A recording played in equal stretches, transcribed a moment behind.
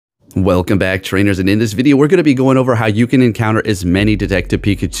Welcome back, trainers, and in this video we're going to be going over how you can encounter as many Detective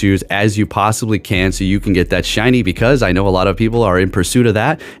Pikachus as you possibly can so you can get that shiny, because I know a lot of people are in pursuit of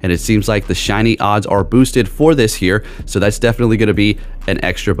that and it seems like the shiny odds are boosted for this here, so that's definitely going to be an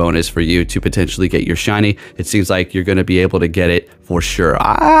extra bonus for you to potentially get your shiny. It seems like you're going to be able to get it for sure.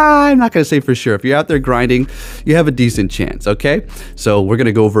 I'm not going to say for sure. If you're out there grinding, you have a decent chance, okay? So we're going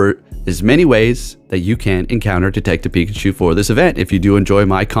to go over as many ways that you can encounter Detective Pikachu for this event. If you do enjoy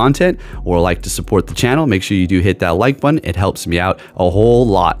my content or like to support the channel, make sure you do hit that like button. It helps me out a whole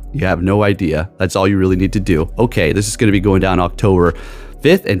lot. You have no idea. That's all you really need to do. Okay, this is going to be going down October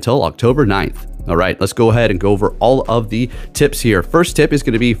 5th until October 9th. All right, let's go ahead and go over all of the tips here. First tip is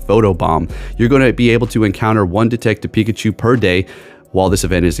going to be photo bomb. You're going to be able to encounter one Detective Pikachu per day while this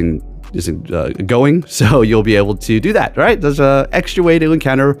event isn't going, so you'll be able to do that, right? There's an extra way to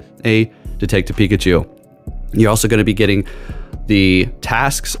encounter a Detective Pikachu. You're also going to be getting the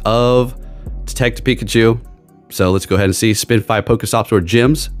tasks of Detective Pikachu. So let's go ahead and see. Spin 5 Pokestops or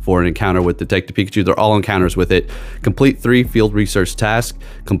gyms for an encounter with Detective Pikachu. They're all encounters with it. Complete 3 field research tasks.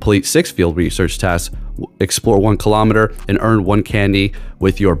 Complete 6 field research tasks. Explore 1 kilometer and earn 1 candy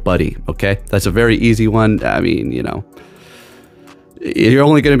with your buddy. Okay, that's a very easy one. I mean, you know, you're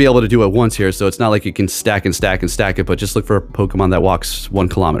only going to be able to do it once here, so it's not like you can stack and stack and stack it, but just look for a Pokemon that walks 1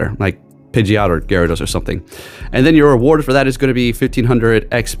 kilometer, like Pidgeot or Gyarados or something. And then your reward for that is going to be 1500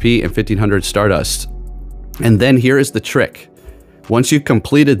 XP and 1500 Stardust. And then here is the trick. Once you've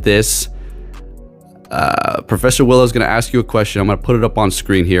completed this, Professor Willow is going to ask you a question. I'm going to put it up on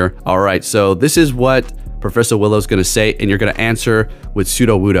screen here. All right, so this is what Professor Willow is going to say, and you're going to answer with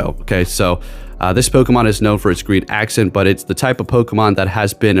Sudowoodo. Okay, so this Pokemon is known for its green accent, but it's the type of Pokemon that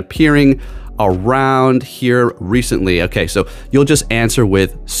has been appearing around here recently. Okay, so you'll just answer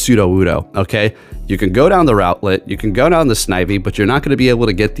with Sudowoodo. Okay, you can go down the Routlet, you can go down the Snivy, but you're not going to be able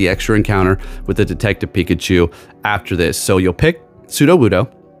to get the extra encounter with the Detective Pikachu after this. So you'll pick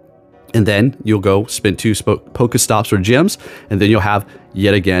Sudowoodo, and then you'll go spin 2 Pokestops or gyms, and then you'll have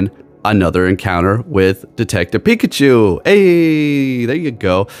yet again another encounter with Detective Pikachu. Hey, there you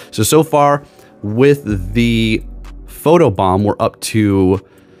go. So far with the photo bomb, we're up to,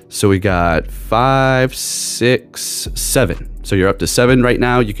 so we got 5, 6, 7. So you're up to 7 right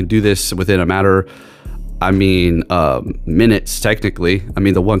now. You can do this within a matter, I mean, minutes technically. I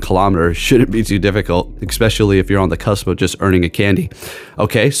mean, the 1 kilometer shouldn't be too difficult, especially if you're on the cusp of just earning a candy.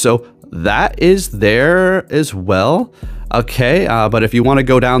 Okay, so that is there as well. Okay, but if you want to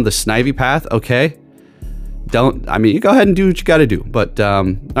go down the Snivy path, okay, I mean, you go ahead and do what you got to do, but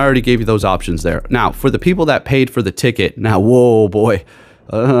I already gave you those options there. Now, for the people that paid for the ticket, now, whoa, boy,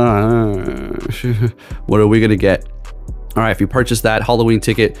 what are we going to get? All right, if you purchase that Halloween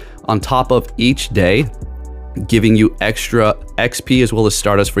ticket on top of each day, giving you extra XP as well as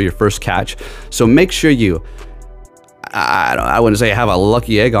Stardust for your first catch. So make sure you, I wouldn't say have a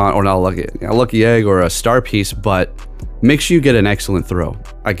lucky egg on, or not a lucky egg or a star piece, but make sure you get an excellent throw,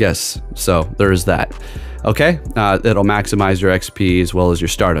 I guess. So there is that. Okay, it'll maximize your XP as well as your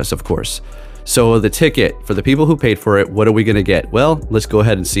Stardust, of course. So the ticket, for the people who paid for it, what are we going to get? Well, let's go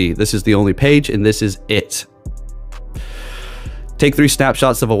ahead and see. This is the only page, and this is it. Take 3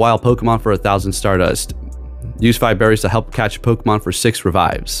 snapshots of a wild Pokemon for 1,000 Stardust. Use 5 berries to help catch a Pokemon for 6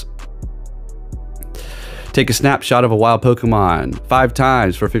 revives. Take a snapshot of a wild Pokemon 5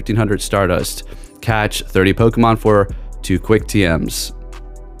 times for 1,500 Stardust. Catch 30 Pokemon for 2 quick TMs.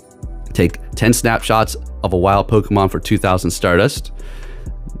 Take 10 snapshots of a wild Pokemon for 2,000 Stardust.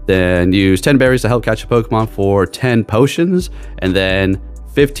 Then use 10 berries to help catch a Pokemon for 10 potions. And then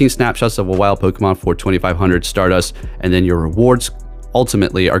 15 snapshots of a wild Pokemon for 2,500 Stardust. And then your rewards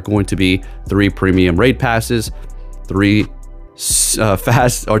ultimately are going to be 3 premium raid passes, 3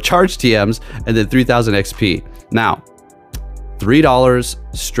 fast or charge TMs, and then 3,000 XP. Now, $3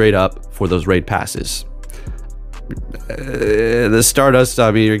 straight up for those raid passes. The Stardust,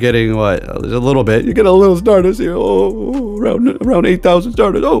 I mean, you're getting what? A little bit. You get a little Stardust here. Oh, around 8,000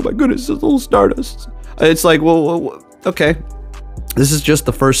 Stardust. Oh my goodness, it's a little Stardust. It's like, well, okay. This is just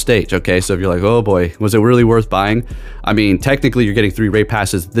the first stage, okay? So if you're like, oh boy, was it really worth buying? I mean, technically you're getting 3 raid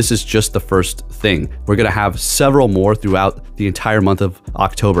passes. This is just the first thing. We're gonna have several more throughout the entire month of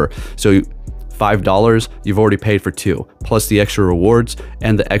October. So $5, you've already paid for 2, plus the extra rewards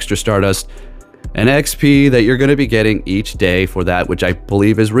and the extra Stardust and XP that you're going to be getting each day for that, which I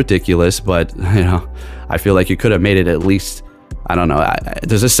believe is ridiculous, but you know, I feel like you could have made it at least, I don't know,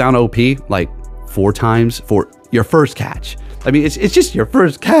 does this sound OP? Like 4 times for your first catch? I mean, it's just your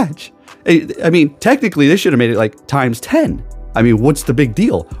first catch. I mean, technically, they should have made it like times 10. I mean, what's the big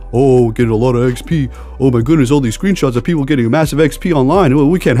deal? Oh, getting a lot of XP. Oh my goodness, all these screenshots of people getting a massive XP online. Well,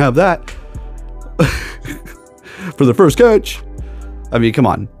 we can't have that. For the first catch. I mean, come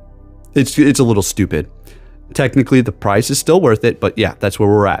on. It's a little stupid. Technically, the price is still worth it, but yeah, that's where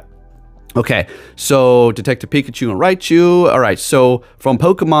we're at. Okay, so Detective Pikachu and Raichu. All right, so from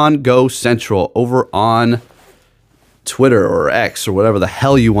Pokemon Go Central over on Twitter or X or whatever the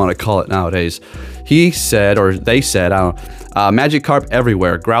hell you want to call it nowadays. He said, or they said, I don't know, Magikarp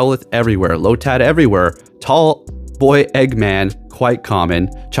everywhere, Growlithe everywhere, Lotad everywhere, Tall Boy Eggman, quite common,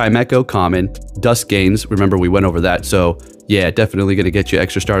 Chimecho common, Duskgains, remember we went over that, so yeah, definitely going to get you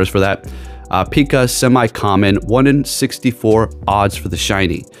extra starters for that. Pika, semi-common, 1 in 64 odds for the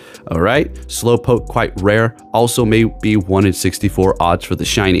shiny. All right, Slowpoke, quite rare, also may be 1 in 64 odds for the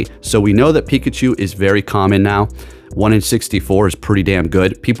shiny. So we know that Pikachu is very common now. 1 in 64 is pretty damn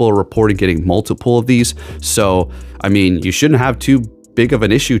good. People are reporting getting multiple of these. So, I mean, you shouldn't have too big of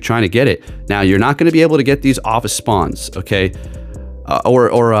an issue trying to get it. Now, you're not going to be able to get these off of spawns, okay?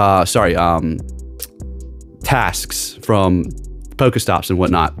 Tasks from Pokestops and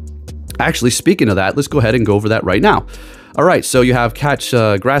whatnot. Actually, speaking of that, let's go ahead and go over that right now. All right, so you have catch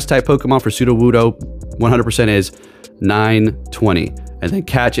grass-type Pokemon for Sudowoodo. 100% is 920. And then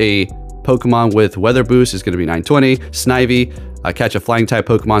catch a Pokemon with Weather Boost is going to be 920. Snivy, catch a Flying-type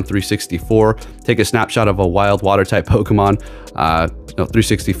Pokemon, 364. Take a snapshot of a wild Water-type Pokemon,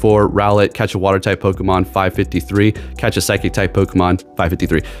 364. Rowlet, catch a Water-type Pokemon, 553. Catch a Psychic-type Pokemon,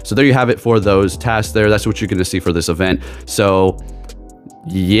 553. So there you have it for those tasks there. That's what you're going to see for this event. So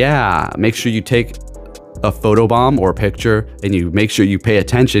yeah, make sure you take a photo bomb or a picture and you make sure you pay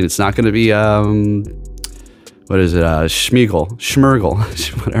attention. It's not going to be what is it, Schmergle,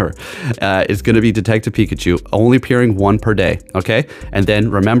 whatever. It's going to be Detective Pikachu, only appearing 1 per day, okay? And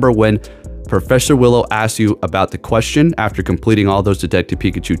then remember, when Professor Willow asks you about the question after completing all those Detective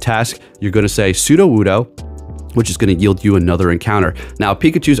Pikachu tasks, you're going to say Sudowoodo, which is going to yield you another encounter. Now,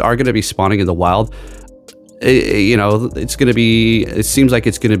 Pikachus are going to be spawning in the wild. You know, it's going to be, it seems like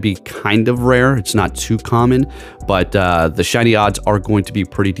it's going to be kind of rare. It's not too common, but the shiny odds are going to be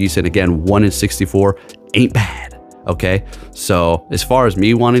pretty decent. Again, 1 in 64 ain't bad. Okay. So as far as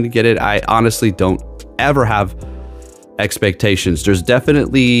me wanting to get it, I honestly don't ever have expectations. There's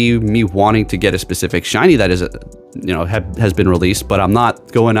definitely me wanting to get a specific shiny that is, you know, has been released, but I'm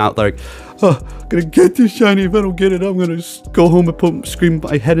not going out like, oh, I'm gonna get this shiny. If I don't get it, I'm gonna go home and scream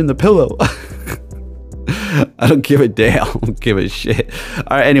my head in the pillow. I don't give a damn. I don't give a shit.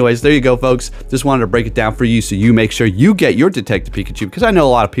 All right, anyways, there you go, folks. Just wanted to break it down for you so you make sure you get your Detective Pikachu, because I know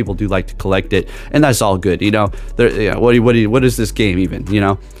a lot of people do like to collect it, and that's all good. You know, what is this game even? You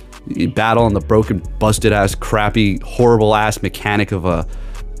know, you battle on the broken, busted-ass, crappy, horrible-ass mechanic of a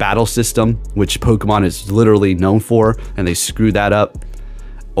battle system, which Pokemon is literally known for, and they screw that up.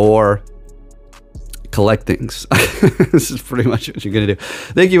 Or collect things. This is pretty much what you're gonna do.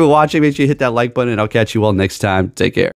 Thank you for watching. Make sure you hit that like button, and I'll catch you all next time. Take care.